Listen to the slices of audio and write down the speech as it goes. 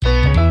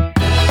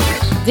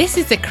This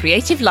is the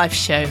Creative Life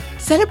Show,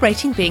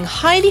 celebrating being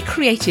highly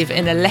creative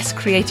in a less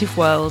creative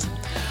world.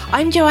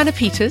 I'm Joanna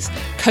Peters,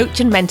 coach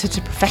and mentor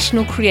to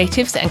professional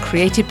creatives and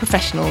creative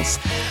professionals,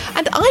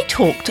 and I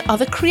talk to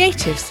other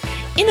creatives,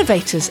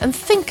 innovators and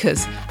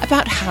thinkers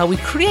about how we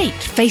create,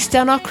 face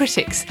down our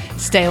critics,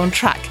 stay on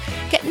track,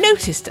 get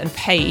noticed and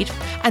paid,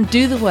 and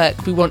do the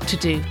work we want to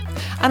do.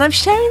 And I'm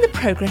sharing the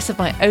progress of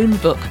my own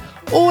book,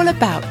 all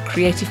about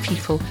creative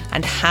people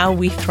and how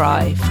we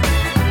thrive.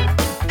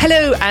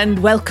 Hello and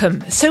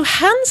welcome. So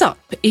hands up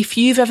if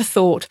you've ever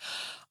thought,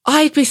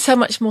 I'd be so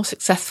much more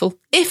successful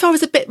if I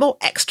was a bit more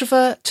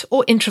extrovert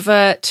or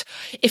introvert,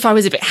 if I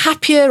was a bit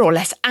happier or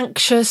less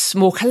anxious,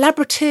 more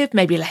collaborative,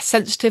 maybe less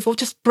sensitive or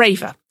just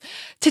braver.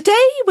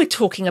 Today we're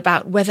talking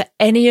about whether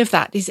any of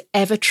that is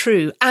ever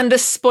true. And a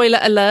spoiler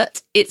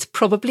alert, it's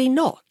probably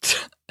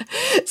not.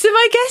 So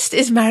my guest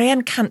is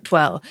Marianne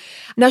Cantwell.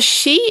 Now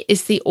she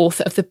is the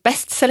author of the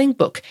best-selling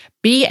book,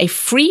 Be a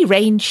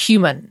Free-Range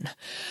Human.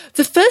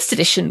 The first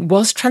edition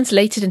was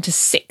translated into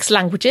 6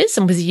 languages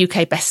and was a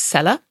UK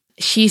bestseller.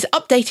 She's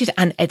updated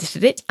and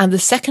edited it, and the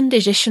second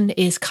edition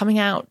is coming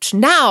out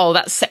now.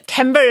 That's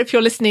September if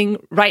you're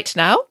listening right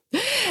now.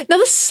 Now,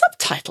 the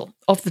subtitle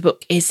of the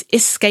book is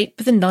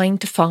Escape the 9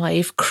 to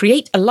 5,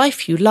 Create a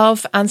Life You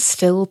Love and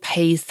Still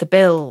Pays the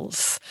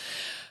Bills.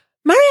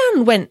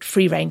 Marianne went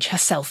free range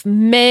herself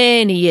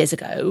many years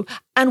ago,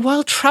 and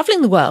while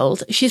travelling the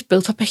world, she's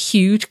built up a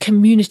huge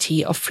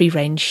community of free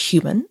range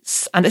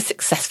humans and a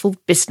successful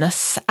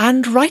business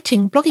and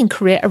writing blogging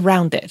career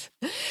around it.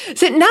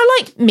 So now,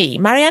 like me,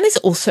 Marianne is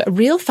also a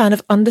real fan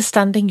of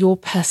understanding your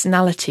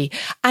personality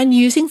and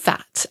using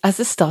that as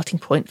the starting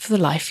point for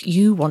the life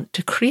you want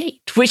to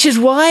create, which is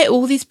why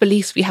all these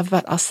beliefs we have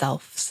about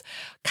ourselves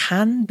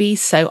can be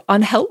so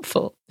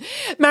unhelpful.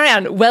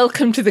 Marianne,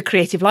 welcome to the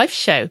Creative Life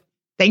Show.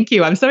 Thank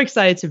you. I'm so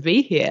excited to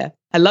be here.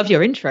 I love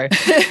your intro.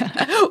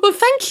 Well,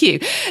 thank you.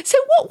 So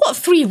what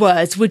 3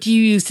 words would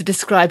you use to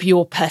describe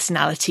your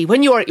personality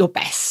when you're at your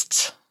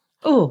best?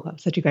 Oh,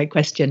 that's such a great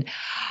question.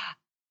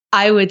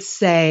 I would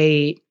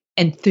say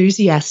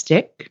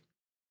enthusiastic,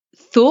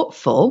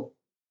 thoughtful,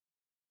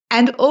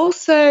 and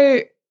also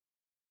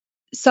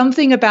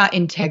something about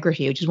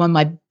integrity, which is one of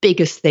my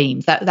biggest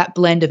themes, that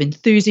blend of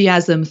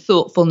enthusiasm,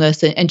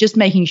 thoughtfulness, and just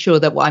making sure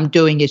that what I'm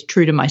doing is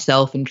true to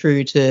myself and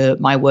true to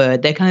my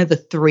word. They're kind of the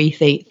 3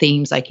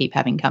 themes I keep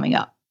having coming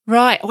up.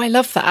 Right. Oh, I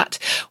love that.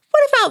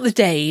 What about the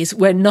days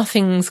when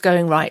nothing's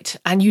going right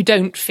and you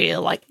don't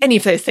feel like any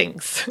of those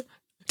things?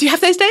 Do you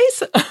have those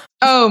days?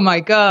 Oh my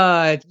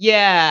God.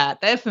 Yeah,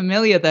 they're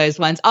familiar, those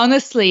ones.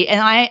 Honestly,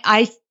 and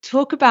I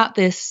talk about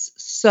this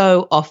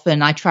so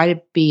often. I try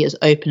to be as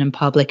open and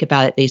public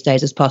about it these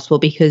days as possible,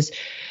 because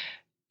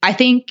I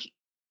think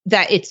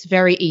that it's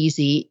very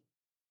easy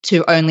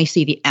to only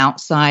see the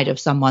outside of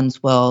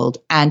someone's world.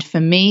 And for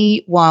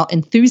me, while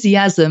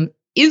enthusiasm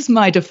is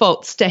my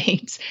default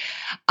state,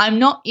 I'm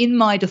not in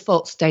my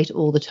default state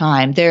all the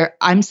time.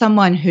 I'm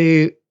someone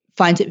who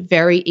finds it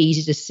very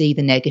easy to see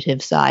the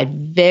negative side,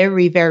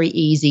 very, very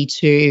easy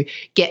to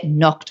get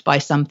knocked by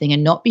something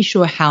and not be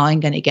sure how I'm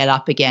going to get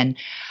up again.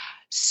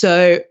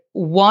 So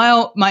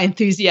while my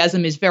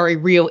enthusiasm is very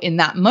real in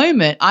that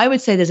moment, I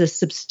would say there's a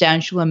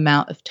substantial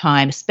amount of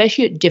time,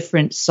 especially at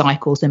different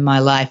cycles in my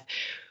life,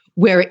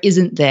 where it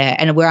isn't there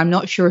and where I'm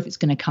not sure if it's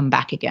going to come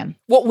back again.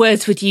 What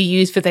words would you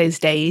use for those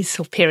days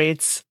or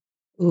periods?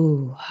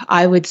 Ooh,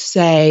 I would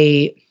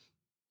say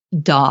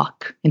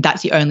dark. And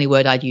that's the only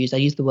word I'd use. I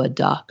use the word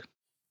dark.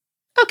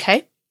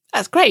 Okay.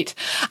 That's great.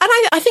 And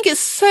I think it's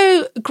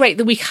so great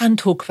that we can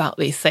talk about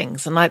these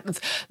things. And there's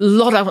a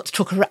lot I want to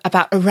talk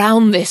about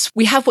around this.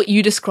 We have what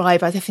you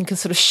describe, I think,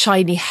 as sort of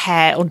shiny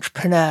hair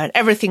entrepreneur, and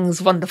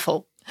everything's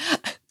wonderful.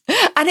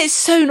 And it's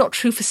so not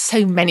true for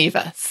so many of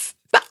us.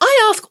 But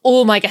I ask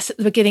all my guests at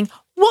the beginning,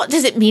 what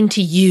does it mean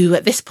to you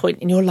at this point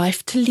in your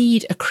life to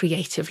lead a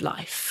creative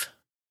life?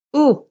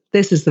 Oh,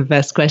 this is the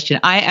best question.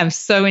 I am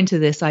so into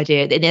this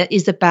idea. And it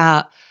is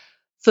about,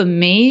 for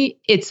me,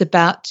 it's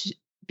about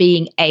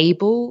being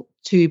able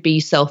to be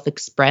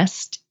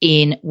self-expressed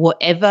in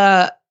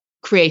whatever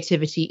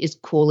creativity is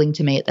calling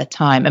to me at that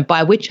time. And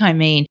by which I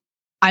mean,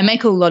 I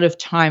make a lot of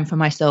time for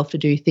myself to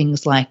do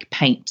things like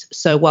paint.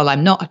 So while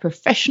I'm not a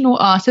professional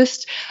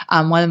artist,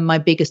 one of my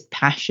biggest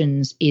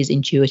passions is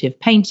intuitive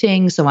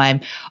painting. So I'm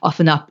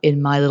often up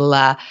in my little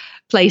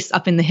place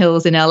up in the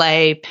hills in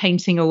LA,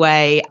 painting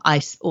away.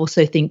 I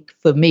also think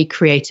for me,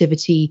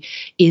 creativity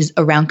is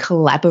around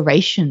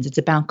collaborations. It's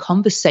about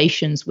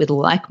conversations with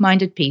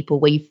like-minded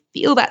people where you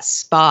feel that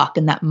spark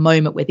and that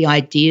moment where the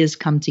ideas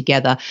come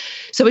together.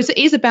 So it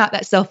is about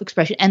that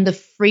self-expression and the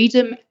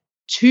freedom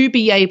to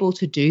be able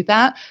to do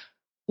that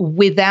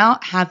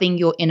without having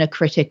your inner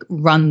critic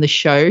run the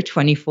show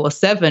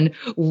 24/7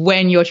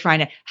 when you're trying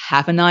to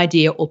have an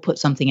idea or put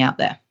something out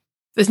there.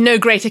 There's no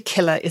greater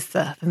killer, is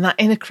there, than that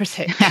inner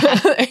critic.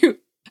 So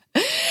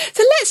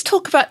let's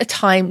talk about a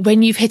time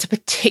when you've hit a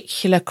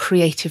particular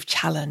creative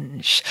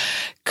challenge.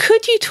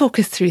 Could you talk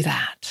us through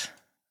that?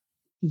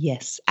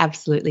 Yes,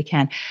 absolutely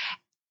can.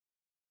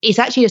 it's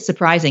actually a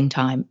surprising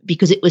time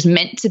because it was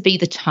meant to be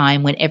the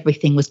time when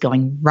everything was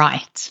going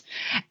right.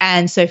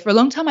 And so for a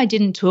long time, I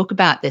didn't talk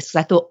about this because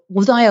I thought,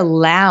 was I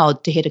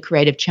allowed to hit a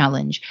creative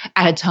challenge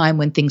at a time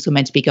when things were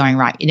meant to be going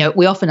right? You know,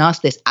 we often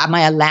ask this, am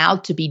I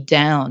allowed to be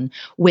down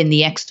when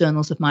the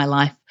externals of my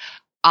life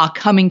are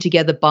coming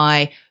together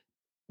by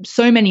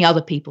so many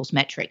other people's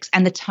metrics?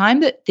 And the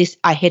time that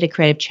I hit a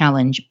creative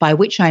challenge, by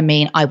which I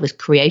mean I was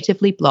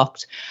creatively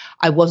blocked,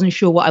 I wasn't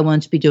sure what I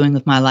wanted to be doing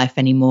with my life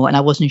anymore, and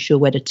I wasn't sure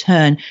where to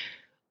turn,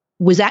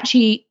 was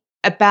actually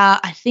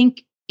about, I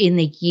think, in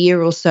the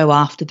year or so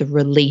after the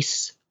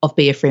release of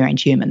Be a Free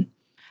Range Human.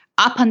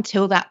 Up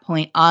until that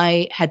point,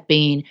 I had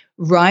been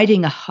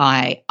riding a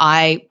high.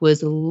 I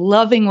was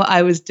loving what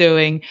I was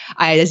doing.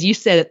 As you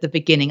said at the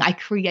beginning, I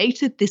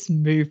created this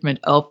movement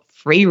of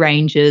free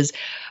rangers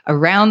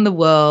around the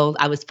world.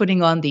 I was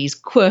putting on these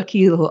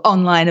quirky little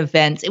online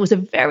events. It was a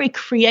very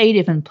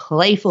creative and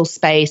playful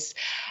space,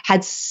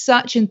 had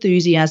such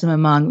enthusiasm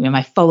among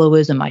my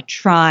followers and my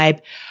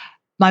tribe.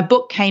 My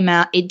book came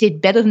out. It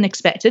did better than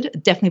expected,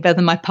 definitely better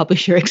than my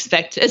publisher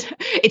expected.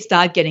 It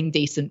started getting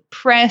decent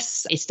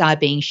press. It started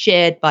being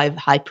shared by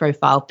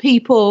high-profile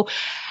people.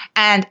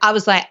 And I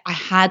was like, I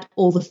had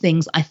all the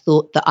things I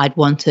thought that I'd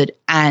wanted.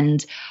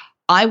 And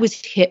I was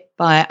hit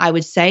by, I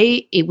would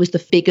say it was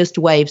the biggest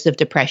waves of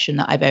depression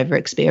that I've ever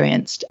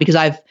experienced, because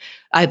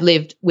I've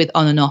lived with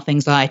on and off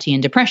anxiety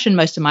and depression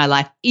most of my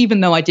life,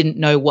 even though I didn't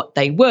know what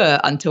they were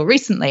until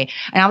recently.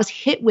 And I was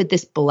hit with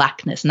this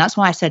blackness. And that's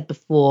why I said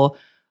before,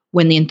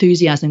 when the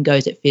enthusiasm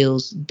goes, it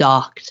feels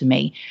dark to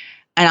me.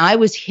 And I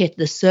was hit at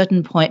a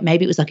certain point,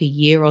 maybe it was like a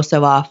year or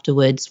so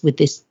afterwards, with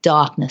this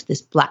darkness,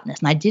 this blackness.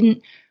 And I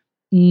didn't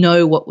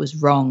know what was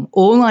wrong.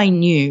 All I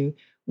knew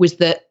was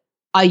that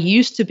I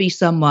used to be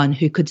someone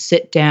who could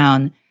sit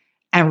down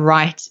and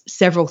write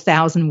several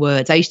thousand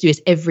words. I used to do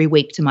this every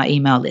week to my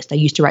email list. I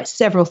used to write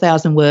several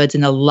thousand words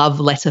in a love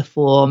letter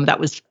form.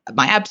 That was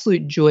my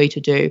absolute joy to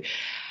do.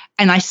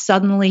 And I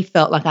suddenly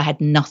felt like I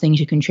had nothing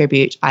to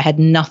contribute. I had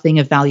nothing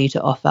of value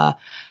to offer.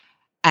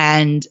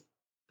 And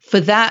for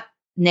that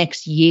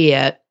next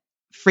year,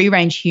 Free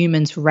Range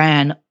Humans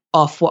ran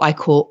off what I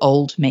call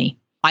old me.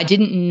 I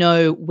didn't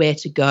know where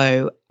to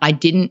go. I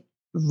didn't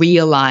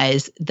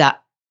realize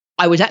that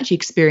I was actually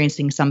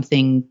experiencing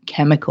something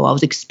chemical. I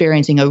was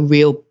experiencing a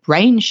real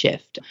brain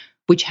shift,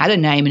 which had a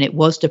name, and it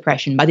was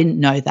depression, but I didn't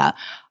know that.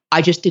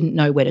 I just didn't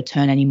know where to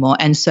turn anymore.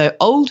 And so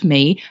old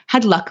me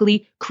had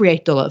luckily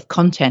created a lot of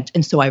content.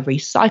 And so I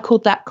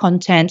recycled that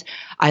content.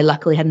 I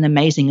luckily had an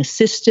amazing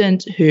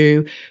assistant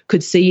who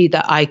could see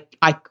that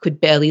I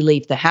could barely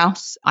leave the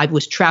house. I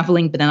was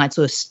traveling, but then I'd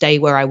sort of stay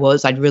where I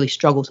was. I'd really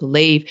struggle to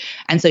leave.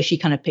 And so she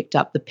kind of picked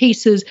up the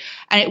pieces.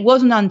 And it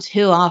wasn't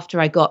until after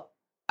I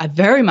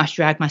very much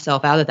dragged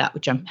myself out of that,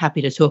 which I'm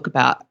happy to talk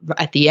about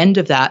at the end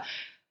of that,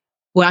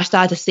 when I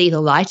started to see the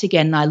light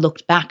again, and I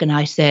looked back and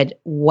I said,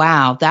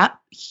 wow, that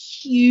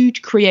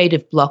huge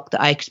creative block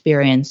that I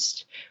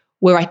experienced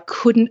where I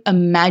couldn't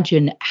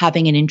imagine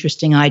having an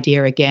interesting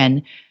idea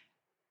again,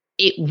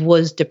 it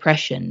was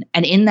depression.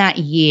 And in that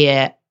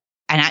year,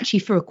 and actually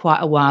for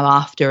quite a while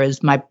after,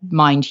 as my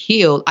mind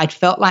healed, I'd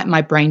felt like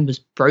my brain was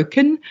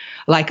broken,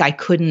 like I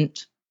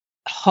couldn't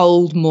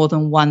hold more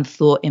than one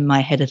thought in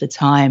my head at a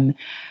time,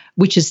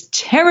 which is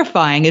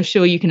terrifying. I'm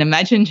sure you can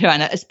imagine,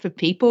 Joanna, as for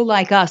people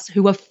like us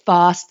who are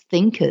fast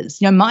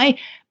thinkers. You know, my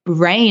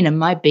brain and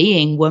my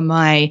being were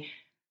my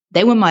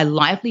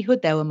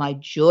livelihood. They were my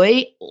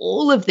joy.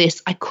 All of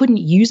this, I couldn't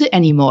use it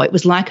anymore. It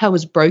was like I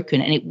was broken.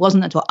 And it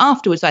wasn't until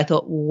afterwards I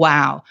thought,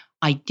 wow,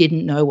 I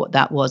didn't know what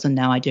that was. And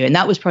now I do. And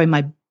that was probably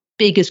my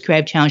biggest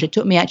creative challenge. It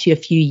took me actually a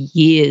few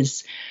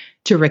years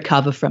to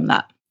recover from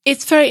that.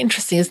 It's very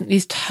interesting, isn't it,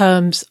 these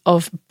terms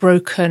of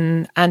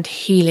broken and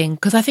healing?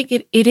 Because I think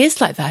it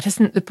is like that,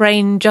 isn't it? The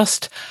brain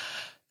just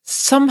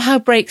somehow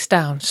breaks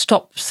down,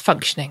 stops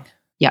functioning.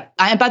 Yeah.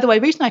 And by the way,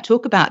 the reason I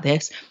talk about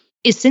this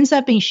is since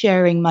I've been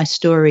sharing my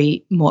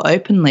story more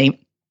openly,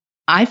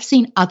 I've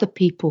seen other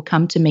people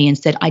come to me and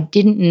said, I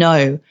didn't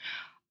know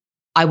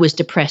I was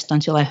depressed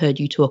until I heard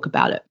you talk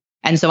about it.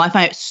 And so I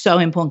find it so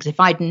important, because if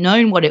I'd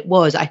known what it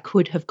was, I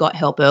could have got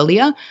help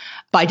earlier,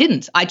 but I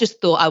didn't. I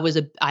just thought I was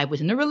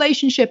in a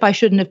relationship I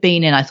shouldn't have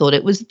been in. I thought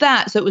it was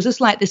that. So it was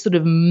just like this sort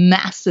of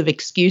massive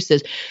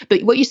excuses.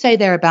 But what you say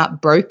there about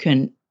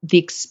broken, the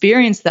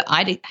experience that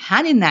I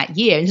had in that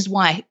year, and this is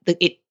why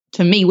it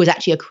to me was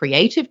actually a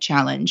creative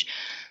challenge,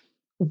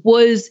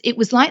 it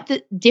was like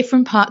the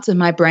different parts of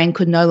my brain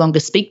could no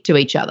longer speak to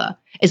each other.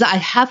 Is I'd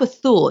have a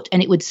thought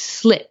and it would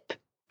slip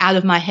out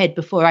of my head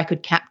before I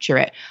could capture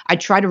it. I'd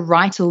try to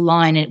write a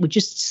line and it would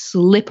just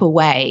slip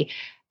away.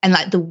 And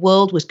like the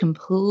world was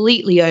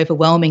completely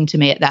overwhelming to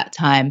me at that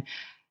time.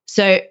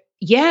 So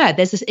yeah,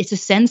 it's a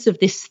sense of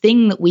this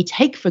thing that we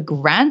take for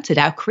granted,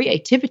 our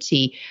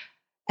creativity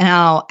and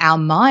our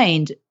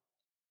mind.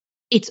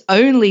 It's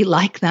only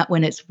like that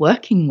when it's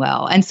working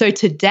well. And so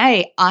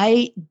today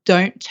I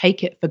don't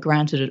take it for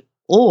granted at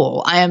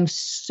all. I am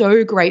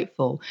so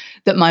grateful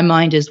that my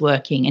mind is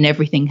working and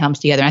everything comes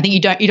together. I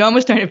think you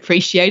almost don't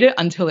appreciate it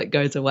until it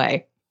goes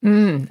away.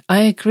 I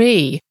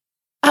agree.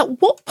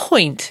 At what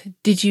point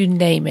did you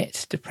name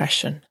it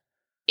depression?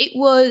 It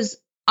was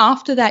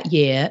after that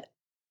year.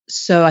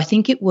 So I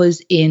think it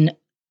was in,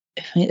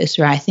 if I get this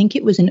right, I think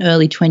it was in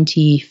early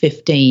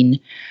 2015.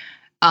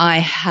 I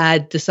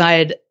had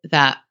decided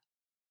that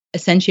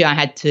essentially I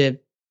had to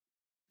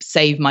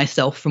save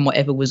myself from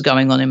whatever was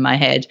going on in my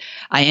head.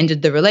 I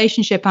ended the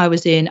relationship I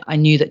was in. I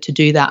knew that to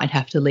do that, I'd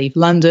have to leave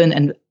London.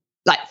 And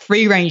like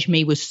free range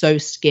me was so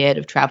scared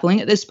of traveling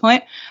at this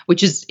point,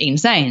 which is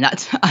insane.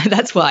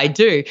 That's what I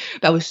do.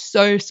 But I was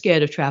so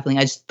scared of traveling.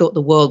 I just thought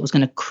the world was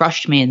going to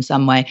crush me in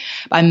some way.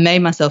 But I made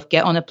myself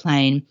get on a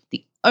plane.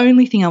 The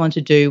only thing I wanted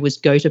to do was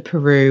go to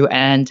Peru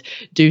and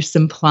do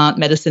some plant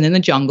medicine in the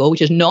jungle,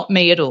 which is not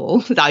me at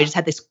all. I just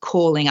had this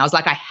calling. I was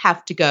like, I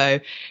have to go.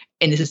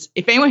 And this is,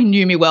 if anyone who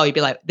knew me well, you'd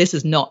be like, this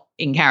is not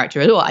in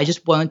character at all. I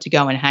just wanted to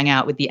go and hang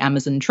out with the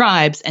Amazon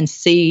tribes and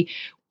see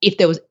if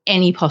there was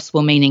any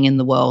possible meaning in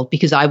the world,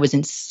 because I was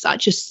in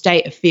such a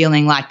state of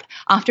feeling like,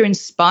 after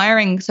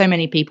inspiring so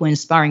many people,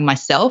 inspiring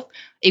myself,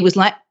 it was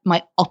like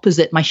my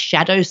opposite, my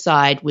shadow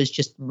side was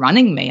just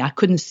running me. I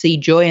couldn't see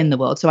joy in the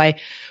world. So I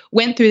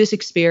went through this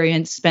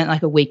experience, spent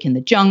like a week in the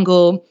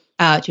jungle,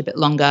 actually a bit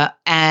longer.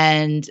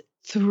 And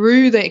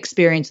through the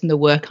experience and the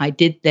work I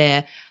did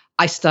there,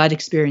 I started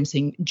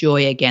experiencing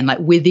joy again. Like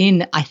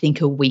within, I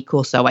think, a week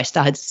or so, I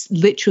started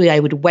literally, I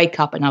would wake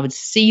up and I would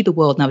see the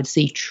world and I would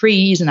see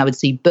trees and I would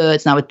see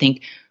birds and I would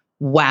think,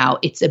 wow,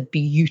 it's a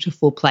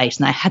beautiful place.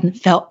 And I hadn't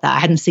felt that. I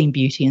hadn't seen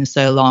beauty in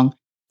so long.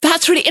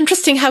 That's really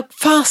interesting how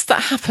fast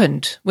that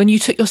happened when you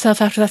took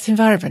yourself out of that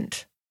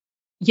environment.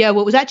 Yeah,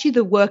 well, it was actually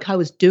the work I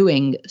was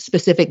doing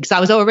specific, because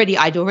I'd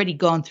already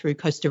gone through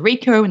Costa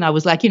Rica and I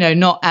was like,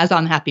 not as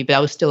unhappy, but I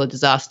was still a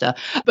disaster.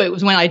 But it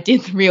was when I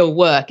did the real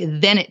work,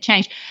 then it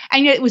changed.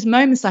 And it was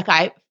moments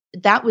like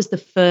that was the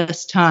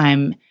first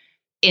time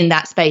in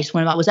that space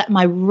when I was at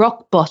my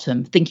rock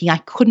bottom, thinking I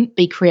couldn't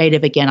be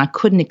creative again. I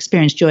couldn't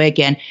experience joy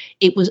again.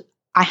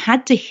 I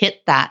had to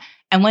hit that.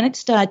 And when it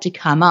started to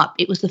come up,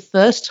 it was the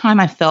first time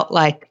I felt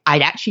like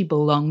I'd actually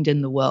belonged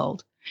in the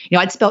world.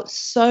 I'd spent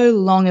so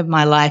long of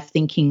my life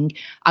thinking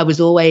I was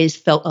always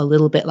felt a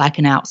little bit like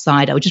an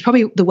outsider, which is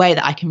probably the way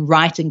that I can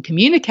write and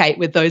communicate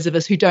with those of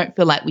us who don't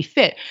feel like we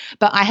fit.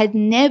 But I had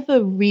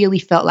never really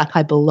felt like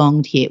I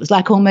belonged here. It was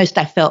like almost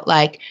I felt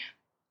like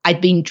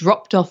I'd been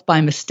dropped off by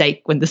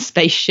mistake when the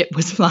spaceship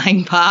was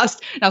flying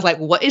past. And I was like,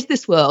 what is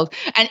this world?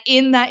 And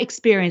in that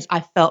experience, I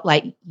felt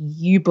like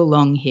you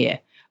belong here,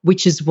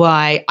 which is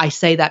why I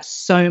say that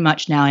so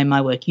much now in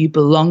my work. You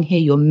belong here.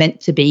 You're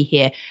meant to be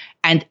here.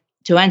 And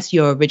to answer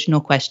your original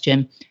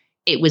question,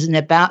 it was in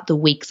about the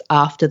weeks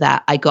after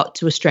that I got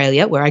to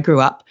Australia, where I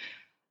grew up.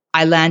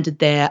 I landed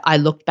there. I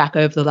looked back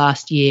over the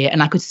last year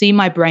and I could see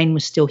my brain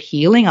was still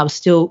healing. I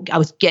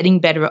was getting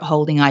better at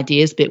holding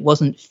ideas, but it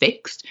wasn't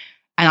fixed.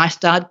 And I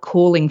started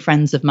calling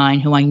friends of mine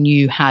who I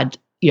knew had,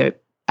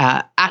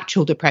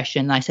 actual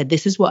depression. I said,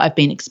 this is what I've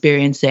been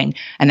experiencing.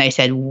 And they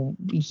said,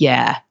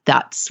 yeah,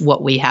 that's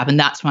what we have. And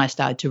that's when I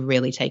started to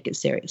really take it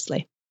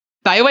seriously.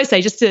 But I always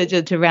say, just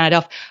to round it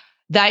off,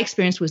 that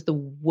experience was the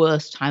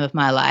worst time of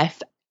my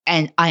life.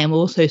 And I am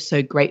also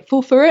so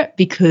grateful for it,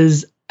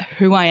 because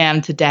who I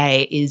am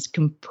today is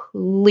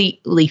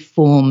completely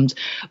formed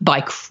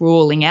by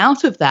crawling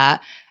out of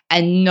that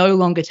and no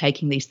longer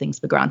taking these things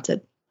for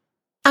granted.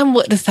 And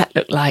what does that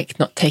look like,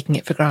 not taking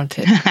it for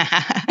granted?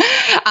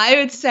 I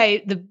would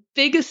say the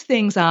biggest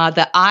things are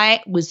that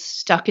I was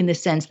stuck in the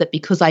sense that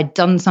because I'd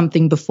done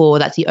something before,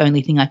 that's the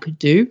only thing I could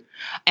do.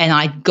 And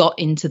I got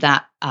into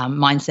that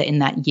mindset in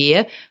that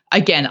year.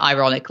 Again,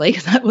 ironically,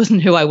 because that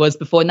wasn't who I was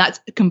before. And that's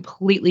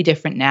completely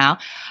different now.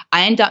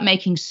 I ended up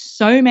making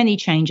so many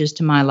changes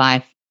to my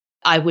life.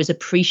 I was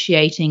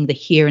appreciating the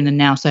here and the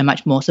now so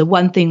much more. So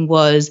one thing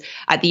was,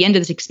 at the end of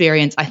this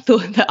experience, I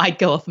thought that I'd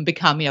go off and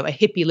become, a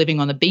hippie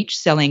living on the beach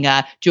selling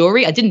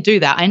jewelry. I didn't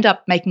do that. I ended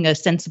up making a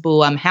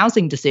sensible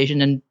housing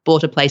decision and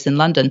bought a place in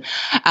London.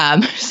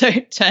 So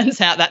it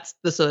turns out that's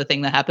the sort of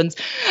thing that happens.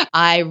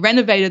 I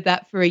renovated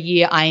that for a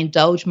year. I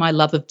indulged my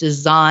love of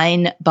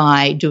design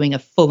by doing a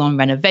full-on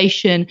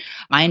renovation.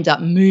 I ended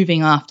up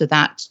moving after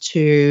that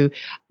to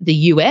the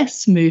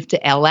US, moved to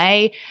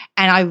LA,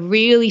 and I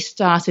really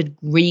started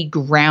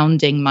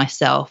regrounding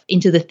myself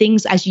into the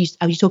things, as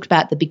you talked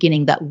about at the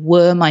beginning, that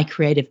were my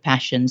creative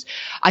passions.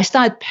 I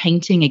started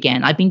painting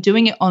again. I've been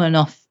doing it on and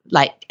off,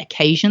 like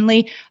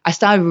occasionally. I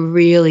started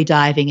really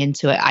diving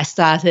into it. I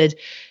started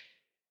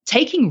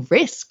taking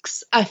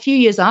risks. A few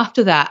years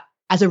after that,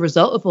 as a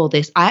result of all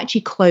this, I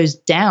actually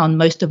closed down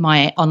most of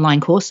my online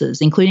courses,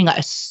 including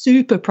a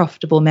super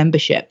profitable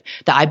membership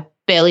that I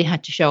barely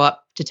had to show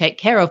up to take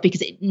care of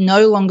because it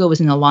no longer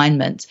was in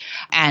alignment.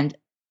 And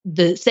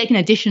the second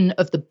edition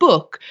of the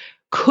book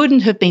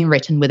couldn't have been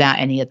written without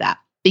any of that,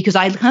 because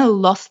I kind of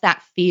lost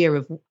that fear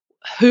of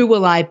who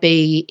will I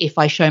be if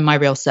I show my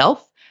real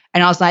self?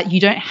 And I was like, you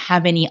don't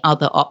have any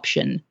other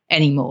option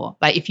anymore.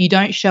 Like, if you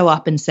don't show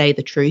up and say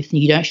the truth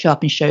and you don't show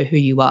up and show who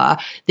you are,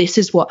 this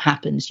is what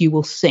happens. You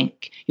will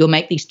sink. You'll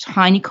make these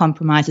tiny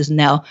compromises and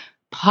they'll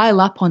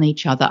pile up on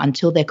each other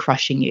until they're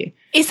crushing you.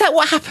 Is that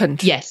what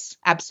happened? Yes.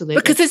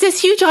 absolutely. Because there's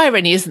this huge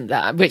irony, isn't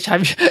there, which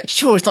I'm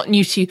sure is not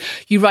new to you.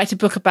 You write a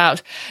book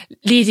about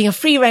leading a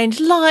free-range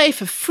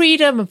life of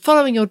freedom and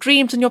following your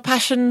dreams and your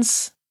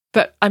passions.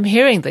 But I'm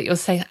hearing that you're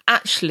saying,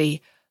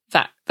 actually,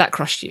 that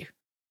crushed you.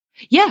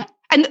 Yeah.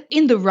 And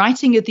in the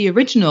writing of the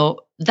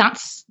original,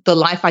 that's the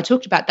life I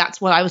talked about. That's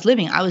what I was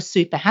living. I was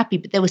super happy.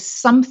 But there was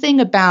something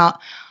about,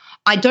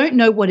 I don't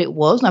know what it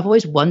was, and I've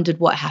always wondered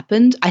what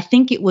happened. I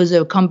think it was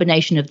a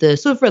combination of the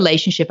sort of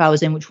relationship I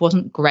was in, which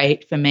wasn't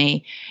great for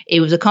me.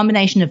 It was a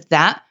combination of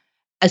that,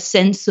 a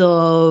sense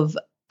of,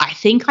 I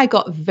think I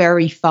got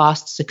very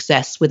fast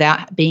success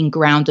without being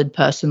grounded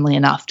personally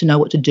enough to know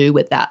what to do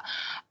with that.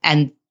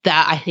 And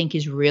that, I think,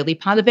 is really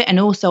part of it. And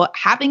also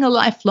having a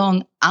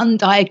lifelong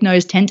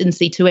undiagnosed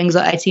tendency to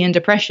anxiety and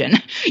depression.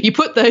 You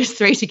put those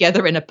three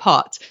together in a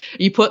pot,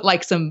 you put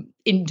like some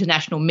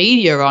international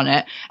media on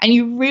it, and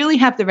you really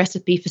have the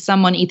recipe for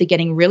someone either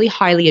getting really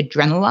highly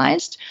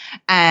adrenalized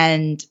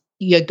and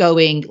you're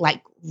going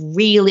like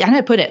really, I don't know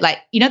how to put it, like,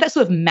 you know, that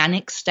sort of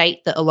manic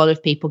state that a lot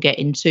of people get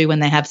into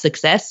when they have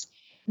success.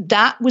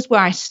 That was where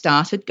I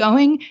started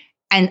going.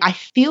 And I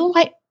feel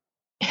like,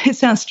 it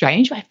sounds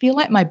strange, but I feel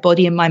like my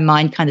body and my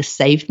mind kind of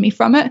saved me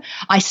from it.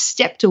 I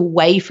stepped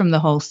away from the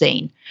whole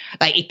scene.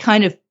 Like it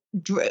kind of,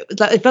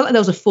 it felt like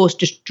there was a force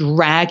just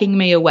dragging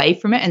me away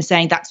from it and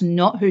saying, that's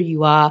not who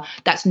you are.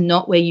 That's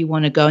not where you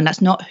want to go. And that's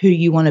not who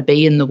you want to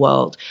be in the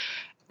world.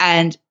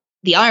 And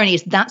the irony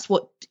is that's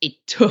what it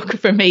took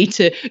for me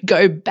to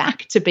go back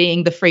to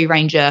being the free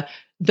ranger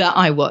that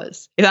I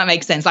was, if that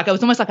makes sense. Like I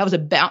was almost like I was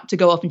about to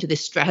go off into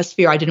this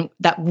stratosphere.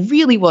 That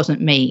really wasn't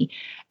me.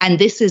 And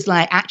this is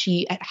like,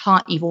 actually at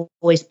heart, you've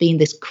always been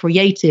this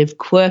creative,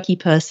 quirky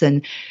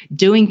person,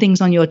 doing things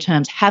on your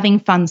terms, having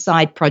fun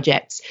side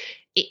projects.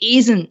 It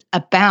isn't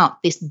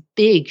about this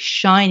big,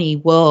 shiny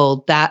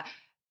world that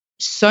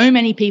so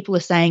many people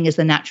are saying is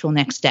the natural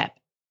next step.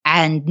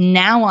 And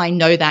now I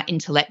know that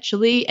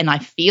intellectually and I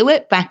feel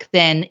it. Back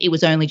then, it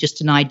was only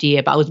just an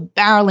idea, but I was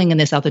barreling in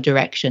this other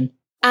direction.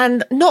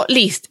 And not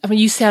least, I mean,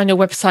 you say on your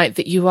website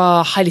that you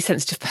are a highly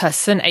sensitive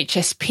person,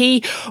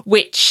 HSP,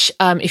 which,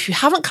 if you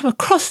haven't come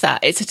across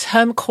that, it's a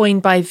term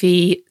coined by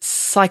the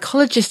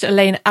psychologist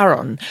Elaine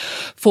Aron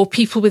for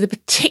people with a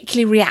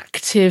particularly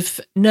reactive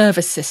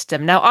nervous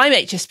system. Now, I'm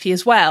HSP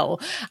as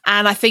well.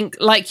 And I think,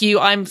 like you,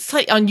 I'm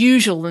slightly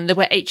unusual in that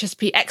we're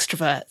HSP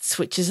extroverts,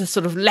 which is a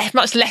sort of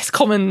much less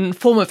common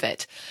form of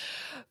it.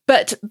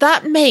 But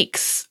that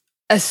makes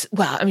as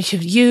well, I mean,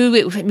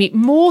 it would make me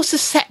more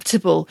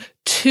susceptible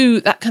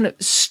to that kind of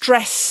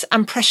stress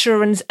and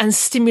pressure and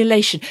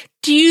stimulation.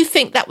 Do you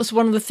think that was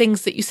one of the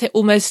things that you say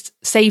almost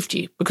saved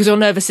you because your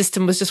nervous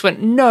system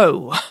went,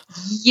 no?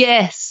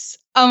 Yes.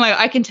 Oh my,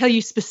 I can tell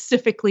you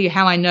specifically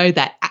how I know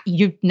that.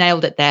 You've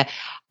nailed it there.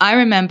 I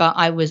remember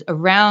I was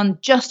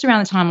just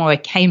around the time where I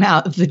came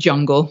out of the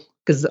jungle,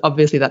 because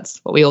obviously that's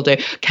what we all do,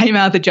 came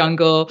out of the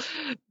jungle,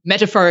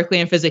 metaphorically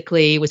and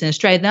physically, was in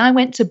Australia. Then I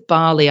went to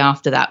Bali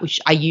after that, which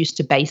I used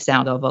to base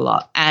out of a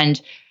lot. And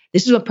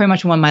this is pretty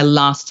much one of my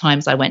last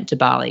times I went to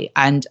Bali.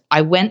 And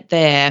I went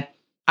there,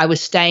 I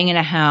was staying in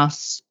a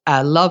house,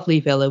 a lovely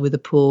villa with a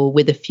pool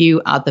with a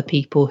few other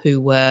people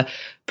who were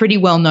pretty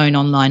well-known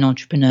online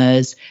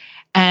entrepreneurs.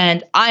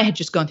 And I had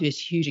just gone through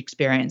this huge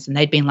experience and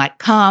they'd been like,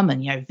 come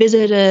and,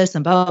 visit us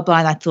and blah, blah, blah.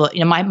 And I thought,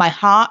 my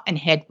heart and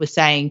head was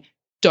saying,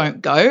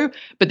 don't go.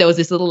 But there was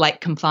this little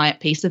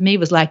compliant piece of me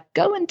was like,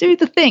 go and do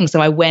the thing.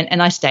 So I went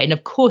and I stayed. And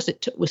of course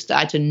it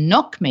started to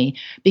knock me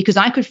because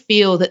I could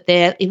feel that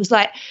it was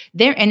like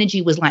their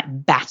energy was like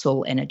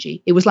battle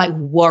energy. It was like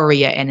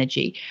warrior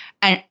energy.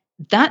 And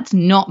that's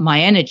not my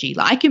energy.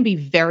 Like I can be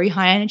very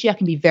high energy. I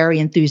can be very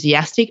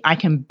enthusiastic. I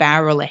can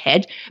barrel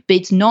ahead, but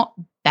it's not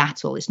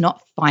battle. It's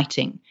not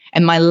fighting.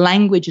 And my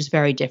language is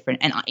very different.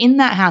 And in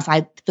that house,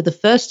 for the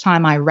first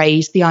time, I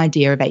raised the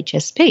idea of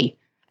HSP.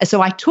 And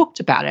so I talked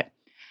about it.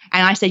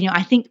 And I said,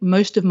 I think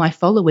most of my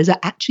followers are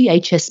actually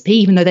HSP,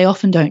 even though they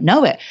often don't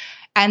know it.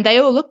 And they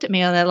all looked at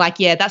me and they're like,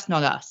 yeah, that's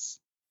not us.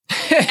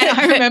 And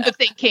I remember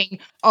thinking,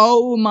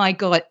 oh my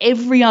God,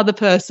 every other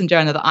person,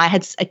 Joanna, that I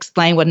had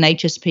explained what an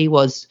HSP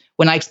was,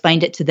 when I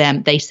explained it to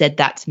them, they said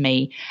that to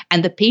me.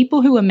 And the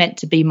people who were meant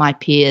to be my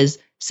peers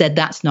said,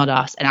 that's not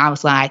us. And I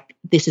was like,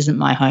 this isn't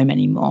my home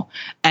anymore.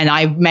 And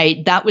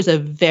that was a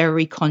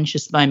very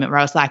conscious moment where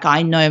I was like,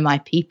 I know my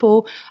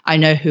people, I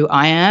know who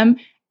I am.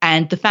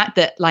 And the fact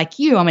that, like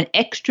you, I'm an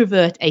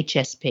extrovert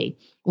HSP,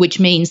 which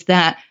means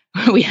that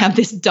we have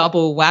this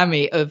double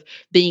whammy of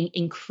being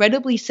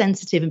incredibly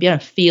sensitive and being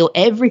able to feel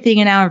everything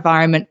in our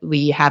environment.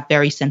 We have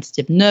very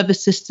sensitive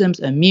nervous systems,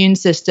 immune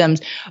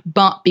systems,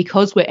 but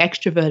because we're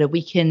extroverted,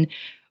 we can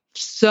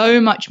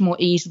so much more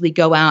easily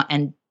go out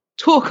and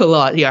talk a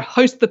lot,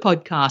 host the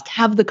podcast,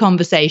 have the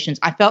conversations.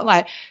 I felt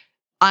like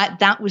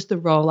that was the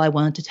role I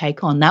wanted to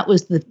take on. That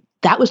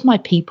was my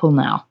people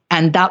now.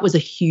 And that was a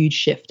huge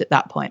shift at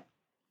that point.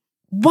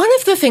 One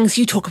of the things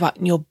you talk about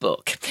in your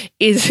book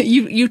is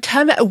you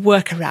term it a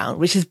workaround,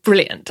 which is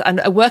brilliant. And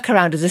a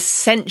workaround is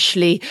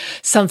essentially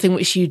something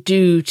which you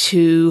do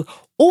to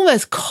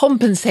almost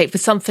compensate for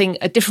something,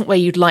 a different way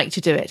you'd like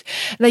to do it.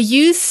 Now,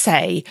 you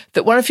say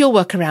that one of your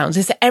workarounds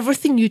is that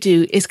everything you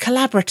do is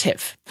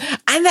collaborative.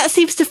 And that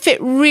seems to fit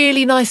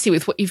really nicely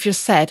with what you've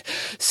just said.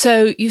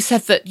 So you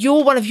said that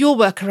one of your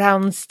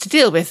workarounds to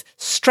deal with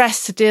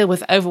stress, to deal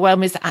with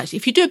overwhelm, is that actually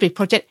if you do a big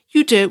project,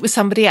 you do it with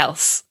somebody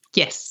else.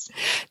 Yes.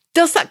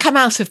 Does that come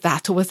out of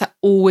that, or was that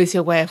always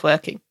your way of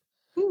working?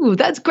 Ooh,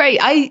 that's great.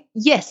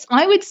 Yes,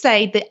 I would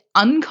say that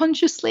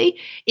unconsciously,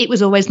 it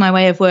was always my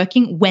way of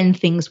working when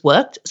things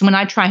worked. So when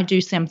I try to do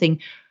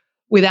something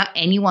without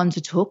anyone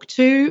to talk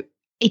to,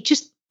 it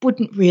just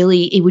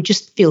it would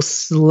just feel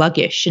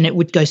sluggish and it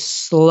would go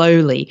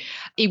slowly.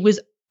 It was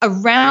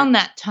around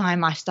that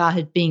time I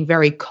started being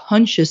very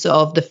conscious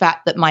of the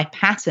fact that my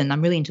pattern,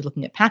 I'm really into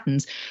looking at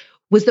patterns,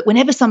 was that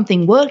whenever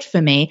something worked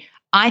for me,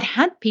 I'd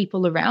had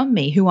people around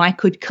me who I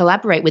could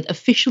collaborate with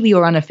officially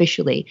or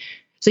unofficially.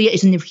 So yeah,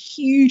 it's a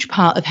huge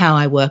part of how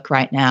I work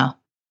right now.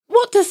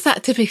 What does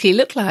that typically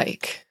look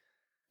like?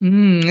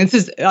 This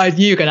is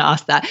you're going to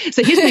ask that.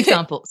 So here's an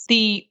example.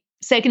 The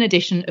second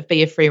edition of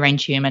Be a Free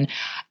Range Human,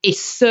 it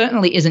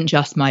certainly isn't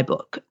just my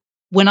book.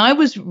 When I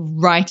was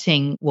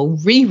rewriting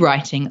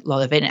a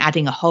lot of it and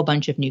adding a whole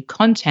bunch of new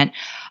content,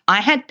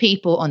 I had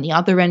people on the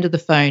other end of the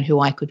phone who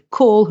I could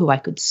call, who I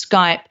could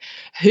Skype,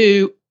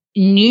 who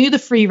knew the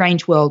free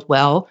range world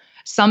well,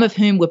 some of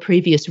whom were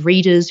previous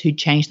readers who'd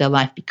changed their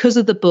life because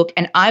of the book.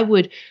 And I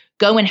would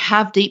go and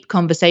have deep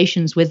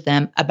conversations with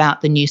them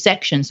about the new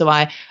section. So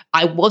I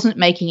wasn't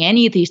making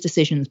any of these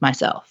decisions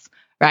myself,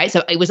 right?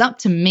 So it was up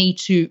to me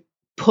to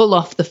pull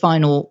off the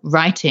final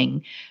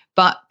writing,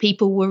 but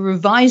people were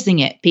revising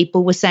it.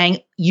 People were saying,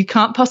 you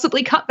can't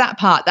possibly cut that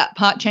part. That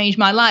part changed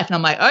my life. And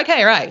I'm like,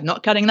 okay, right,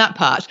 not cutting that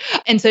part.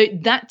 And so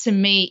that to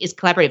me is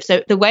collaborative.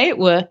 So the way it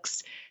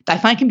works, that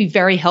I find can be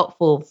very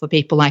helpful for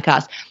people like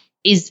us,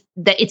 is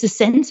that it's a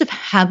sense of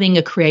having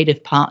a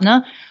creative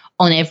partner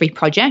on every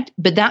project,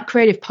 but that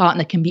creative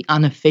partner can be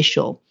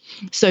unofficial.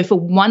 So for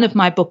one of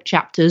my book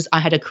chapters, I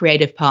had a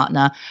creative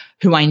partner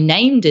who I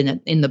named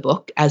in the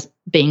book as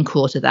being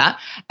core to that.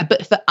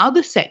 But for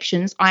other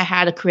sections, I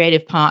had a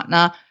creative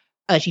partner,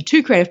 actually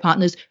two creative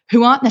partners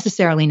who aren't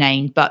necessarily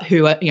named, but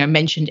who are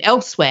mentioned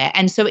elsewhere.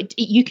 And so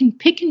you can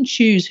pick and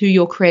choose who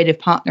your creative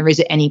partner is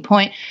at any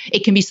point.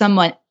 It can be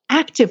someone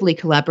actively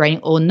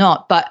collaborating or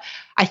not, but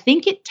I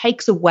think it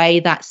takes away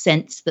that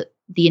sense that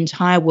the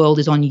entire world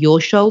is on your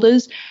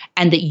shoulders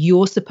and that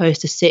you're supposed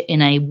to sit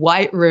in a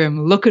white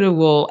room, look at a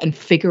wall and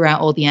figure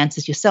out all the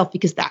answers yourself,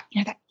 because that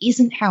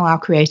isn't how our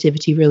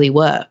creativity really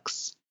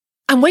works.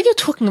 And when you're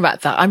talking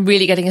about that, I'm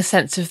really getting a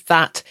sense of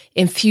that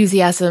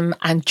enthusiasm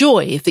and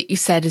joy that you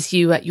said as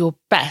you at your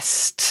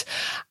best.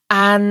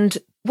 And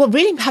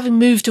really having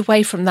moved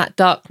away from that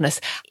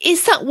darkness,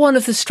 is that one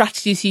of the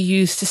strategies you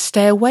use to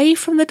stay away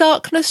from the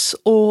darkness,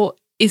 or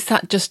is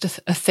that just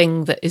a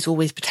thing that is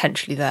always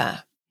potentially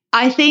there?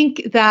 I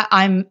think that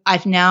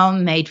I've now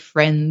made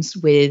friends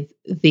with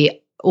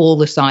all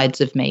the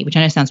sides of me, which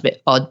I know sounds a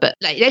bit odd, but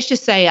let's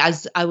just say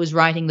as I was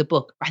writing the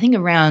book, I think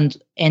around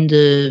end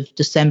of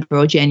December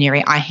or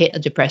January, I hit a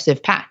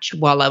depressive patch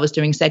while I was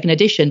doing second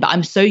edition, but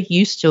I'm so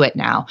used to it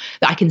now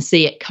that I can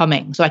see it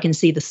coming. So I can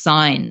see the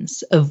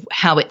signs of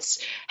how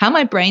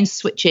my brain's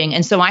switching.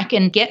 And so I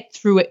can get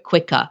through it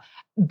quicker.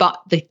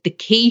 But the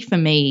key for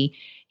me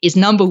is,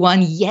 number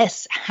one,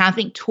 yes,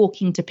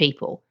 talking to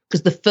people.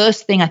 Because the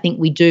first thing I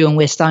think we do when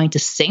we're starting to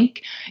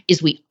sink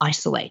is we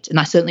isolate. And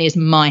that certainly is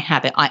my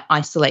habit. I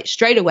isolate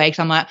straight away because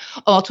I'm like,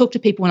 I'll talk to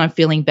people when I'm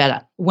feeling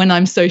better, when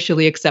I'm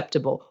socially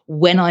acceptable,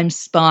 when I'm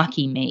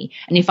sparky me.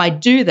 And if I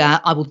do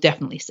that, I will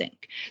definitely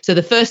sink. So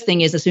the first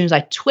thing is, as soon as I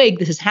twig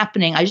this is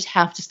happening, I just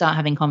have to start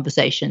having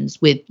conversations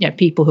with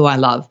people who I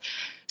love.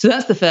 So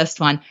that's the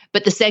first one.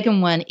 But the second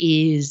one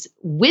is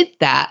with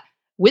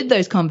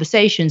those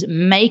conversations,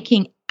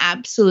 making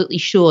absolutely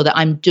sure that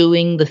I'm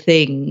doing the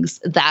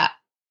things that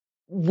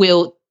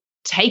will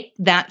take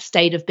that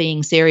state of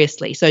being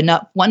seriously. So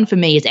one for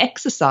me is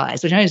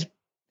exercise, which I know is,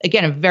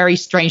 again, a very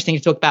strange thing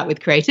to talk about with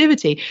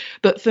creativity.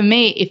 But for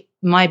me, if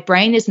my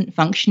brain isn't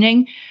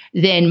functioning,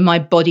 then my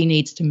body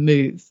needs to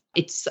move.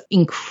 It's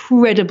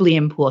incredibly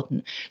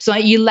important. So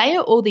you layer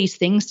all these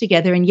things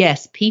together, and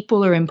yes,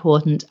 people are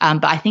important,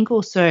 but I think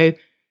also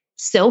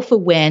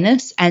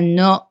self-awareness and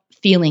not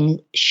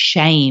feeling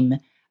shame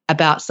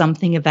about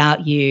something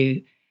about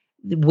you,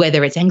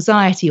 whether it's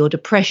anxiety or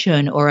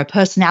depression or a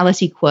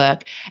personality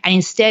quirk. And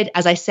instead,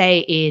 as I say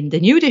in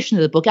the new edition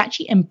of the book,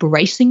 actually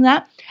embracing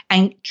that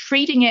and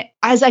treating it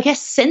as, I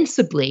guess,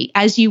 sensibly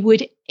as you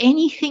would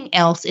anything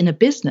else in a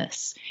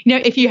business.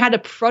 If you had a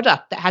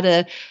product that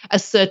had a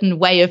certain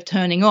way of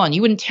turning on,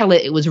 you wouldn't tell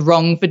it was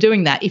wrong for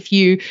doing that.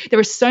 There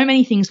are so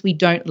many things we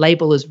don't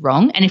label as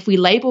wrong. And if we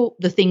label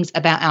the things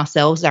about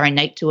ourselves that are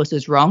innate to us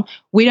as wrong,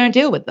 we don't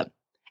deal with them.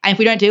 And if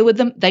we don't deal with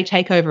them, they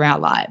take over our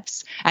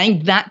lives. I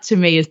think that, to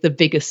me, is the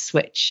biggest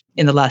switch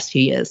in the last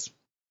few years.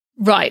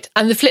 Right.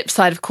 And the flip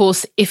side, of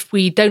course, if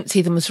we don't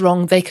see them as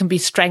wrong, they can be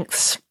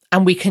strengths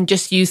and we can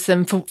just use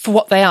them for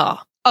what they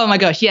are. Oh, my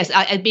gosh. Yes.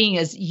 Being,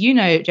 as you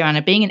know,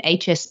 Joanna, being an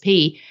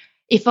HSP,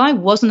 if I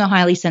wasn't a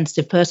highly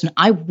sensitive person,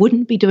 I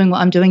wouldn't be doing what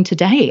I'm doing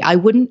today. I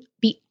wouldn't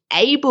be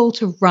able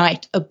to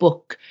write a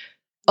book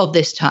of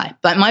this type.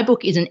 But my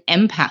book is an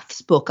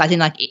empath's book. I think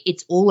like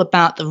it's all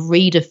about the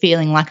reader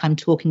feeling like I'm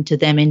talking to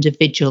them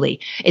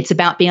individually. It's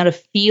about being able to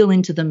feel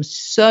into them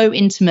so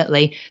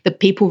intimately that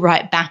people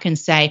write back and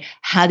say,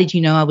 how did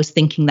you know I was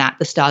thinking that at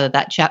the start of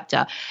that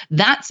chapter?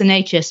 That's an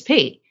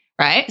HSP,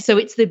 right? So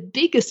it's the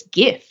biggest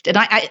gift. And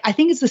I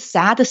think it's the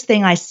saddest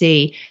thing I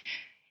see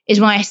is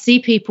when I see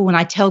people when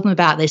I tell them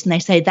about this and they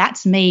say,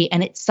 that's me.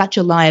 And it's such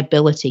a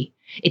liability.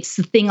 It's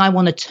the thing I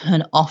want to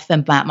turn off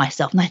about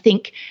myself. And I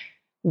think,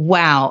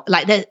 wow,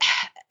 like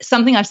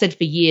something I've said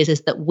for years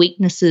is that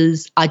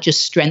weaknesses are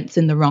just strengths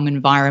in the wrong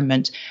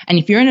environment. And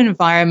if you're in an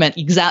environment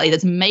exactly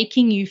that's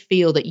making you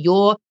feel that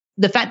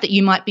the fact that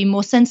you might be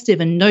more sensitive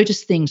and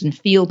notice things and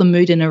feel the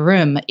mood in a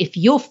room, if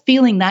you're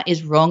feeling that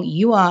is wrong,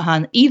 you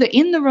are either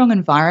in the wrong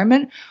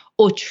environment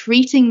or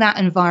treating that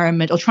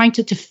environment or trying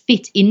to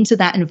fit into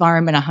that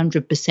environment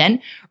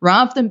 100%,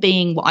 rather than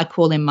being what I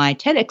call in my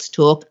TEDx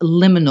talk,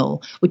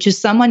 liminal, which is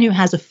someone who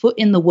has a foot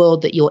in the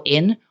world that you're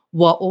in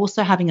while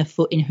also having a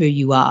foot in who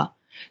you are.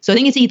 So I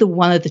think it's either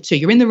one of the two.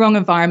 You're in the wrong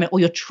environment or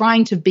you're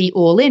trying to be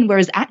all in,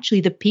 whereas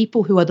actually the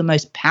people who are the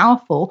most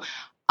powerful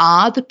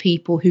are the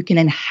people who can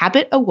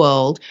inhabit a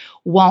world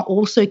while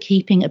also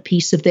keeping a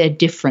piece of their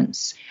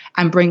difference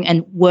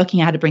and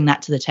working out how to bring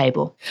that to the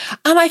table.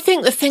 And I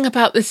think the thing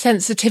about the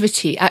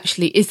sensitivity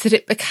actually is that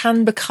it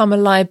can become a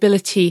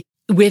liability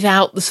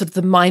without the sort of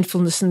the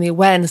mindfulness and the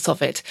awareness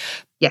of it.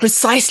 Yes.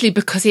 Precisely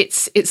because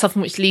it's something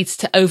which leads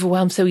to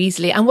overwhelm so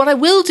easily. And what I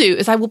will do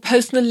is I will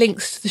post in the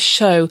links to the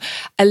show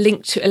a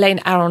link to Elaine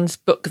Aron's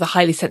book, The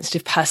Highly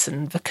Sensitive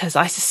Person, because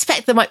I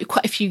suspect there might be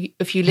quite a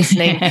few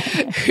listening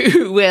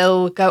who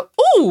will go,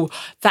 oh,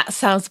 that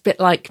sounds a bit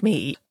like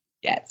me.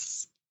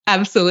 Yes,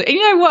 absolutely. And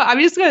you know what?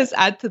 I'm just going to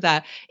add to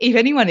that. If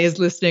anyone is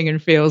listening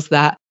and feels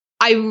that,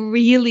 I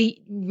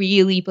really,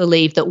 really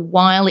believe that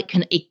while it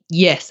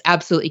yes,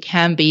 absolutely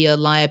can be a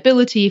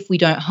liability if we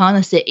don't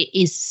harness it, it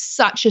is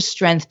such a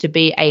strength to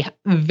be a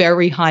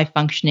very high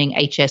functioning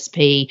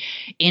HSP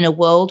in a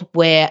world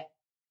where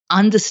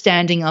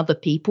understanding other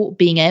people,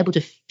 being able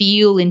to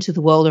feel into the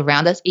world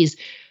around us is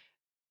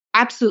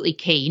absolutely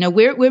key. You know,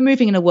 we're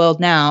moving in a world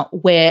now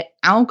where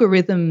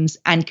algorithms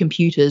and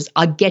computers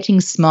are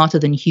getting smarter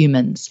than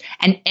humans.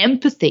 And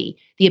empathy,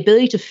 the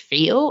ability to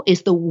feel,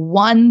 is the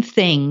one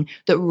thing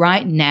that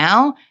right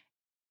now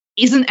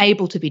isn't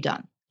able to be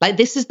done. Like,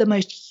 this is the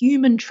most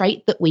human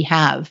trait that we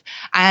have.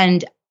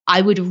 And I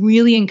would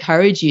really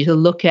encourage you to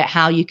look at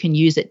how you can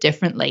use it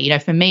differently. You know,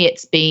 for me,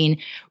 it's been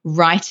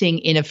writing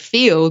in a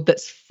field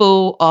that's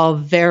full of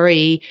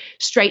very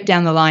straight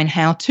down the line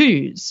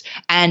how-tos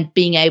and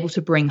being able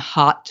to bring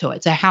heart to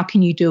it. So how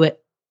can you do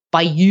it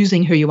by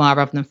using who you are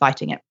rather than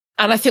fighting it?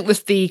 And I think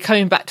with the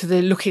coming back to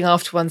the looking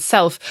after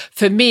oneself,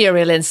 for me, a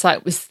real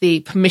insight was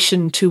the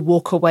permission to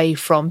walk away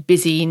from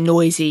busy,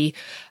 noisy,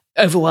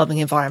 overwhelming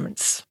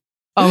environments.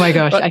 Oh my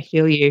gosh, I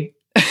feel you.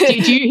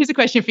 Here's a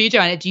question for you,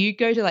 Joanna. Do you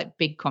go to like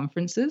big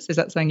conferences? Is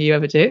that something you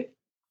ever do?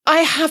 I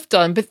have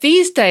done, but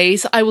these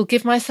days I will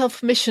give myself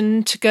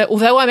permission to go.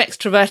 Although I'm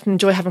extroverted and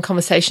enjoy having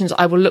conversations,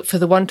 I will look for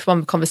the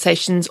one-to-one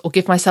conversations or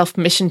give myself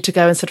permission to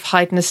go and sort of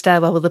hide in a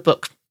stairwell with a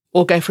book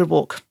or go for a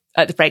walk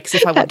at the breaks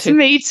if I want to. That's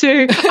me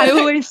too. I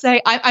always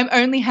say I'm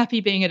only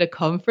happy being at a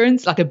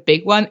conference, like a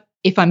big one,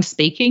 if I'm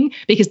speaking,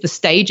 because the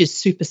stage is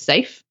super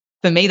safe.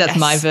 For me, that's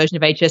my version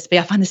of HSP.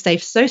 I find the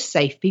stage so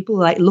safe. People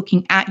are like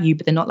looking at you,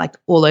 but they're not like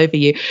all over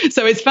you.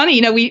 So it's funny,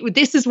 you know,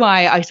 this is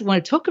why I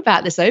want to talk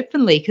about this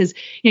openly, because,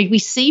 you know, we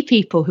see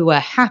people who are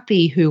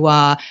happy, who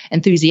are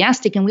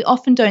enthusiastic, and we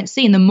often don't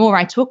see, and the more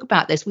I talk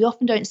about this, we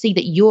often don't see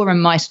that your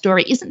and my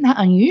story isn't that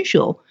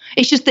unusual.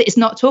 It's just that it's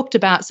not talked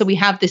about. So we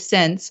have this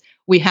sense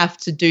we have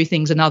to do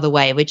things another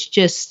way, which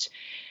just,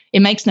 it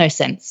makes no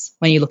sense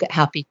when you look at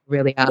how people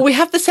really are. We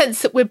have the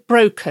sense that we're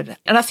broken.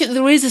 And I think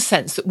there is a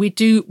sense that we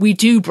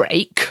do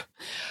break,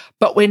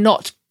 but we're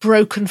not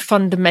broken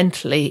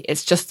fundamentally.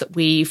 It's just that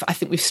I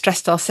think we've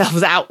stressed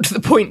ourselves out to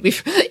the point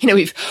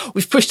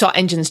we've pushed our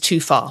engines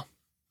too far.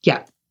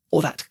 Yeah.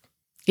 All that.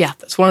 Yeah,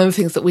 that's one of the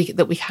things that we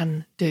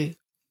can do.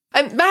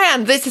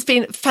 Marianne, this has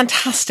been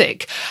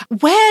fantastic.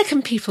 Where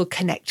can people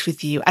connect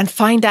with you and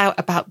find out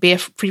about Be a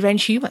Free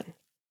Range Human?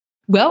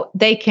 Well,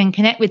 they can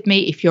connect with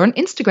me if you're on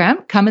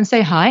Instagram. Come and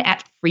say hi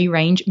at Free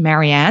Range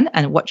Marianne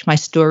and watch my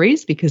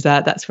stories, because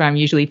that's where I'm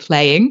usually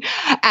playing.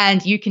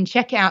 And you can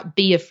check out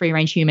Be a Free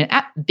Range Human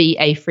at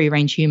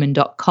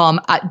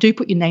beafreerangehuman.com. Do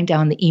put your name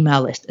down on the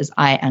email list, as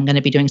I am going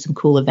to be doing some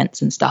cool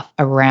events and stuff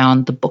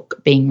around the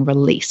book being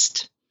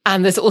released.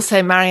 And there's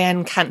also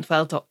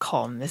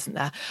mariannecantwell.com, isn't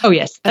there? Oh,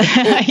 yes.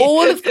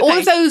 all of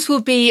those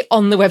will be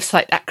on the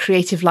website at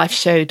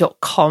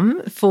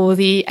creativelifeshow.com for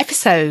the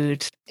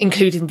episode,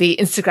 including the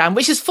Instagram,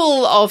 which is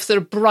full of sort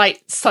of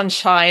bright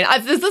sunshine.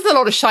 There's a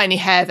lot of shiny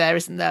hair there,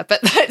 isn't there? But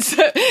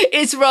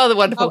it's rather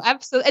wonderful. Oh,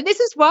 absolutely. And this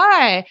is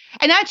why,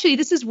 by the way,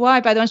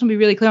 I just want to be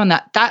really clear on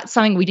that. That's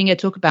something we didn't get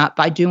to talk about,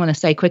 but I do want to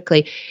say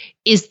quickly,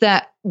 is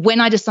that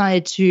when I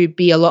decided to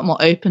be a lot more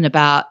open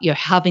about,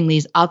 having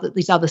these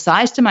other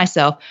sides to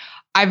myself,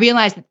 I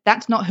realized that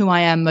that's not who I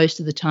am most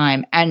of the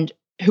time. And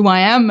who I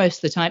am most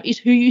of the time is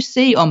who you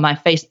see on my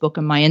Facebook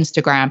and my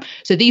Instagram.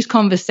 So these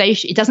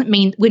conversations, it doesn't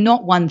mean we're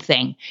not one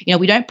thing.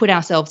 We don't put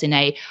ourselves in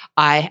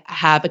I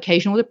have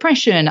occasional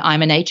depression,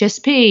 I'm an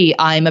HSP,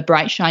 I'm a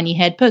bright, shiny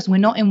haired person. We're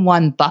not in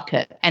one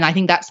bucket. And I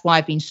think that's why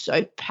I've been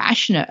so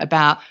passionate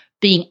about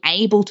being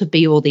able to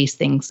be all these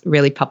things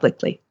really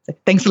publicly. So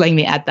thanks for letting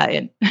me add that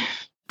in.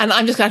 And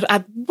I'm just going to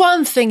add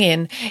one thing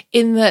in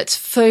that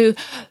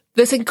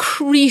there's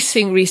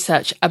increasing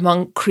research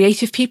among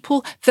creative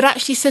people that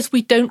actually says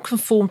we don't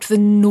conform to the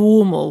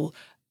normal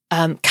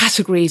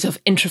categories of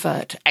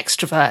introvert,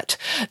 extrovert,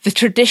 the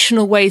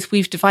traditional ways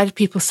we've divided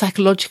people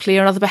psychologically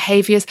or other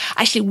behaviours.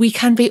 Actually, we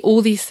can be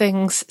all these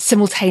things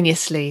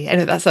simultaneously.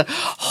 And that's a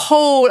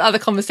whole other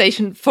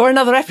conversation for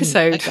another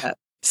episode.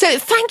 So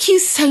thank you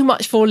so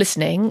much for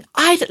listening.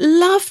 I'd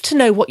love to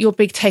know what your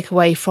big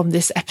takeaway from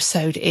this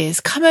episode is.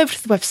 Come over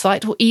to the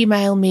website or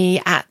email me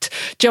at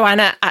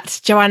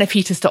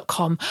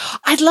joanna@joannapeters.com.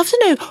 I'd love to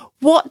know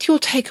what your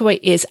takeaway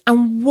is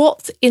and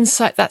what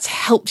insight that's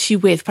helped you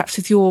with, perhaps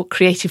with your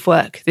creative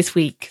work this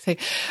week. So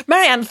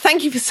Marianne,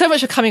 thank you so much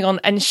for coming on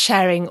and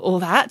sharing all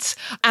that.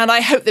 And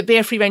I hope that Be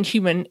a Free Range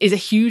Human is a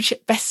huge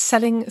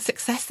best-selling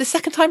success the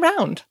second time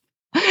round.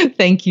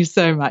 Thank you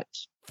so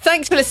much.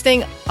 Thanks for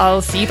listening.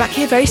 I'll see you back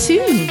here very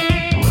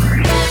soon.